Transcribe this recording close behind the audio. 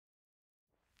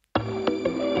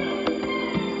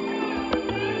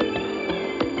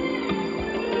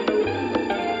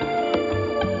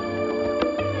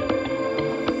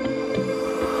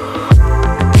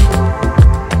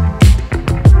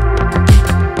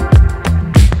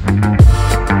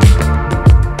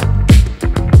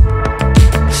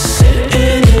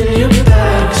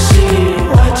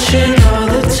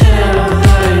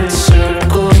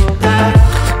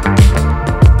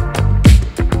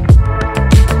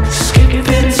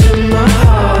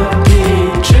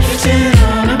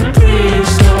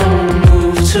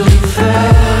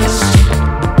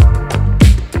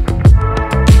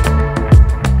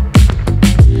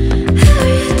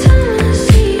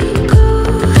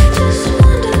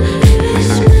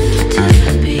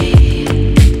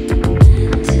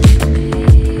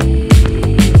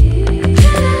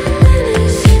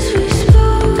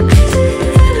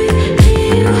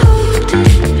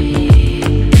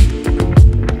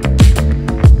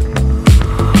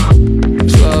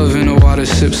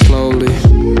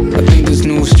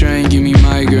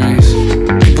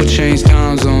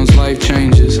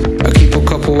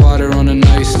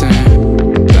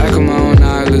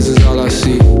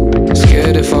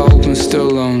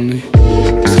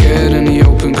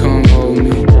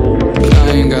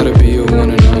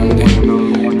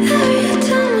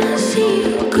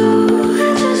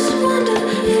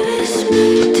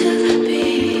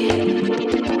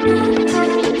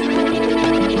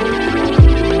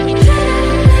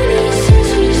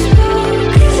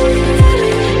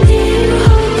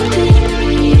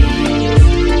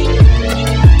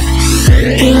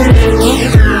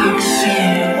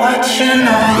Watching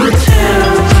all the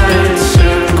taillights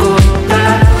circle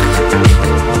back,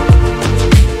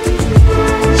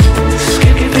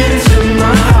 skipping to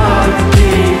my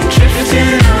heartbeat,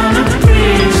 drifting on a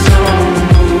breeze. Don't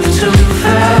move too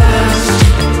fast.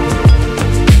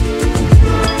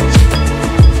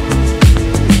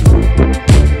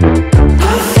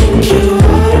 I think you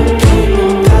ought to be my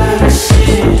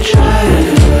backseat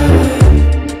driver.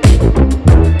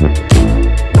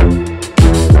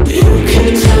 You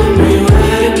can tell me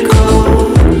where to go,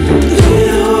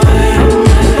 either way I'm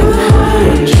right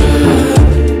behind you.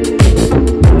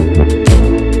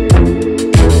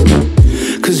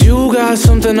 'Cause you got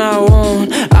something I want,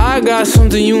 I got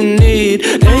something you need.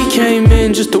 They came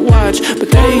in just to watch, but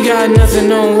they got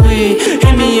nothing on we.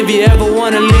 Hit me if you ever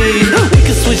wanna leave. We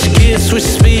could switch gears, switch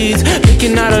speeds,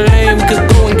 picking out a lane, we could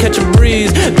go and catch a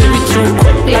breeze. Baby, too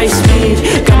quick, light speed,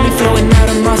 got me floating out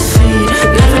of my seat.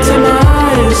 Never take my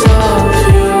eyes off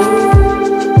you.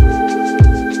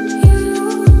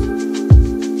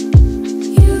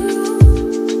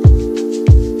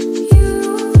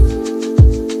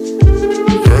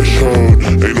 Threshold,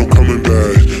 ain't no coming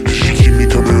back. She keep me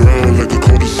coming round like a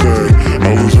Cul De Sac. I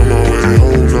was on my way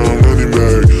home, now I'm running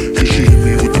back. Cause she hit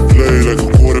me with the play like a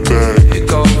quarterback. It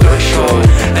go threshold,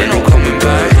 ain't no coming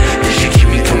back. And she keep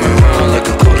me coming round like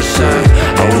a Cul De Sac.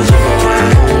 I was on my way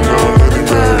home, now I'm running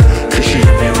back. Cause she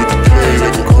hit me with the play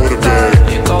like a quarterback.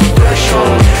 It go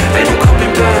threshold, ain't no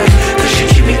coming back. Cause she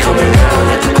keep me coming round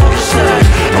like a Cul De Sac.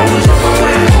 I was on my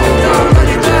way home, now I'm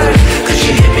running back. Cause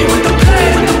she hit me with the play,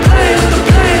 with the play, with the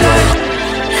play like.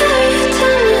 Every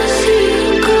time I see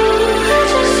you go, I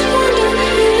just wanna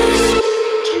miss.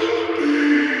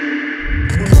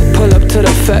 Pull up to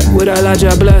the fat with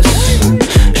Elijah Bless.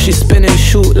 She spinning,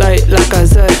 shoot like I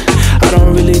said. I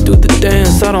don't really do the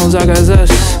dance, I don't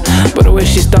zagazes. But the way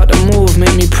she start to move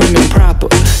made me prim and proper.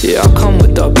 Yeah, I come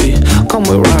with Dubby, come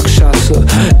with Rakshasa.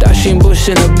 Dashing bush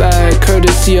in a bag,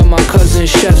 courtesy of my cousin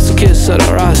chef's kiss of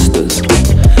the rosters.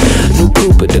 New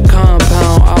coupe at the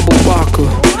compound, Abu Bakr.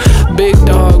 Big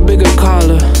dog, bigger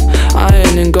collar,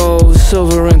 iron and gold,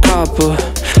 silver and copper.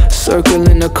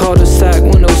 Circling the cul-de-sac,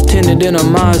 windows tinted in a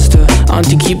Mazda.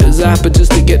 Auntie keep the zapper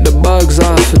just to get the bugs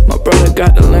off it. My brother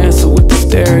got the Lancer with the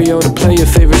stereo to play your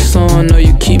favorite song. Know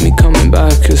you keep me coming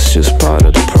back, it's just